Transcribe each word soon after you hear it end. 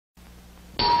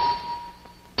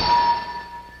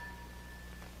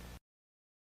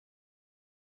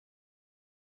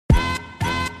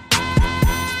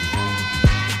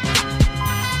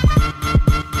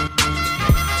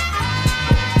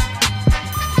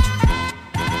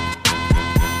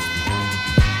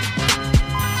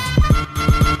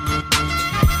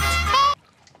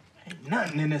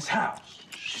hunting in this house.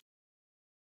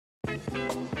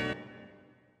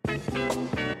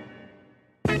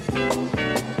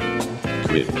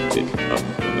 Twisted up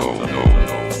the normal.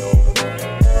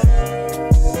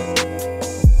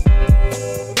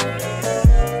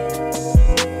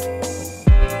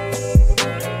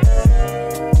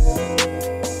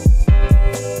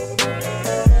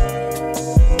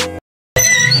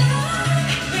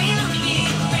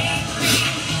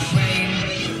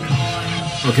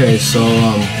 Okay, so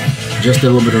just did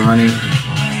a little bit of running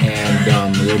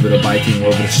and a little bit of biking, a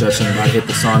little bit of stretching. About to hit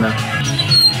the sauna.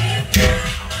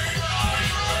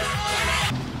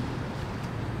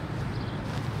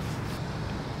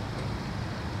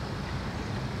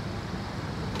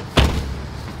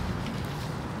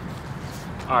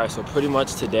 Alright, so pretty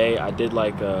much today I did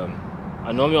like,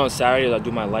 I normally on Saturdays I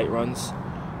do my light runs,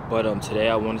 but today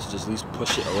I wanted to just at least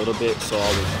push it a little bit.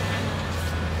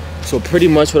 So pretty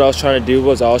much what I was trying to do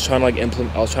was I was trying to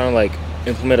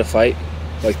implement a fight.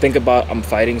 Like, think about I'm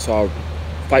fighting, so I'll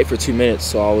fight for 2 minutes.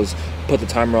 So I was put the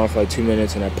timer on for like 2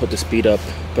 minutes and I put the speed up,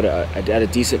 but at a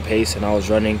decent pace, and I was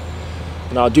running.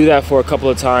 And I'll do that for a couple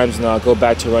of times, and I'll go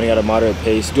back to running at a moderate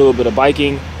pace, do a little bit of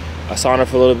biking, I sauna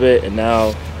for a little bit, and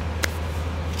now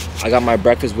I got my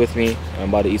breakfast with me. I'm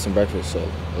about to eat some breakfast, so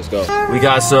let's go. We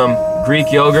got some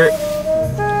Greek yogurt.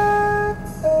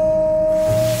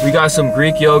 We got some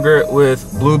Greek yogurt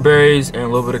with blueberries and a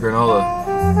little bit of granola.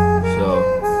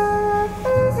 So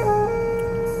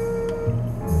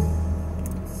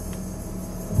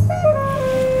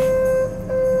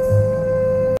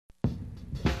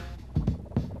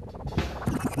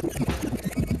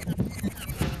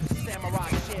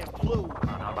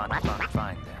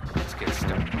Fine then, let's get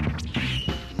started.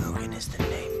 Logan is the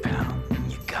name, pal.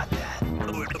 You got that?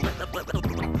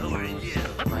 Who are you?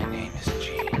 My name is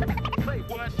G. Wait,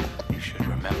 what? You should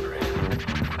remember it.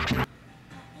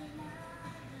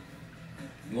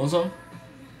 you want some?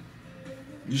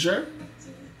 You sure?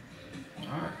 All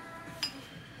right.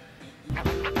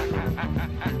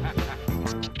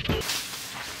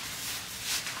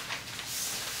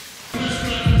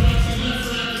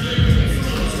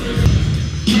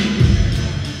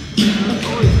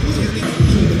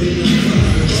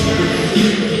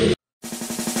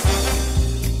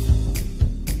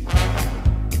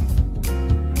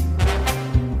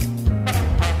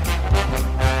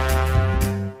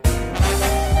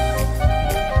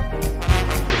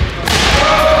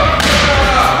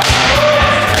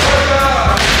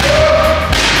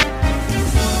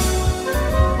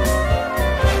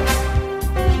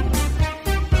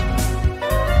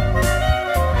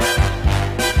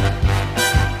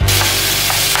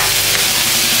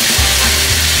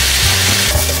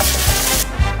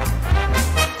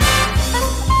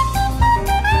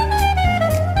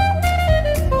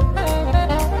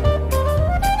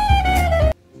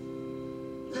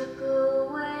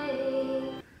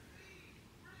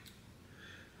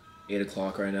 Eight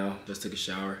o'clock right now. Just took a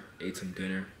shower, ate some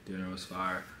dinner. Dinner was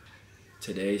fire.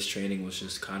 Today's training was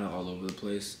just kind of all over the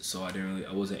place, so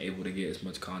I wasn't able to get as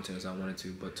much content as I wanted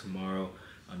to. But tomorrow,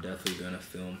 I'm definitely gonna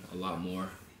film a lot more.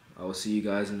 I will see you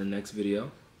guys in the next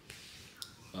video.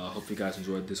 Hope you guys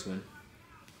enjoyed this one.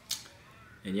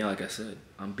 And yeah, like I said,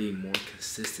 I'm being more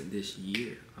consistent this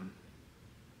year.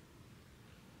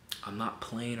 I'm not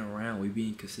playing around. We're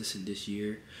being consistent this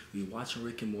year. We're watching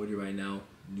Rick and Morty right now.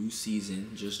 New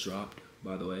season just dropped,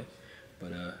 by the way.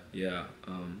 But yeah,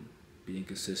 being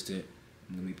consistent.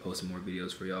 I'm gonna be posting more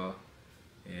videos for y'all.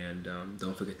 And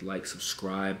don't forget to like,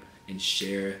 subscribe, and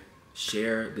share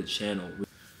the channel.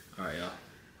 All right, y'all.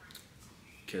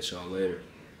 Catch y'all later.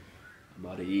 I'm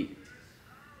about to eat.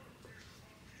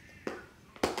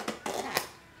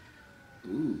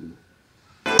 Ooh.